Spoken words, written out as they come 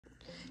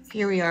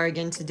Here we are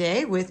again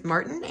today with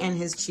Martin and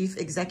his chief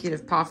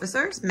executive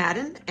officers,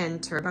 Madden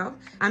and Turbo.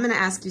 I'm going to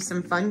ask you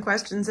some fun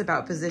questions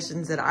about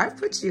positions that I've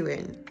put you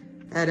in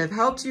that have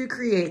helped you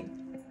create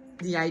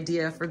the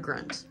idea for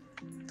Grunt.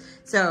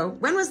 So,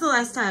 when was the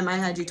last time I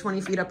had you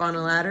 20 feet up on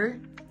a ladder,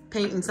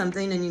 painting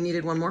something, and you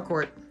needed one more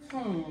quart?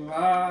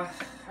 I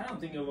don't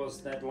think it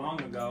was that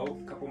long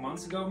ago. A couple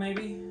months ago,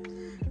 maybe.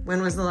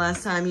 When was the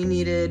last time you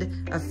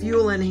needed a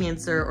fuel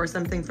enhancer or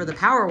something for the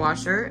power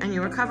washer and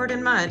you were covered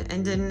in mud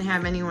and didn't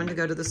have anyone to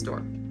go to the store?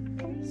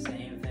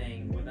 Same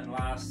thing, within the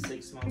last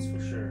 6 months for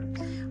sure.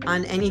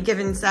 On any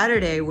given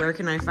Saturday, where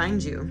can I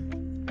find you?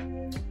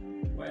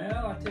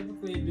 Well, I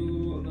typically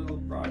do little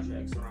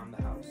projects around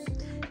the house.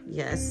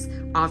 Yes,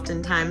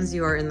 oftentimes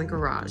you are in the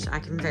garage. I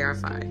can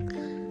verify.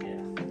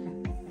 Yeah.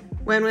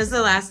 When was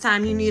the last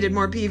time you needed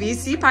more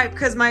PVC pipe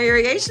because my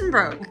irrigation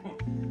broke?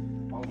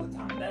 All the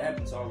time. That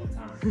happens all the time.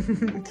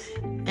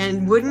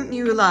 And wouldn't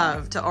you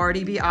love to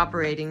already be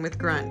operating with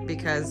Grunt,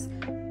 because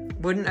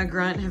wouldn't a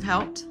Grunt have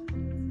helped?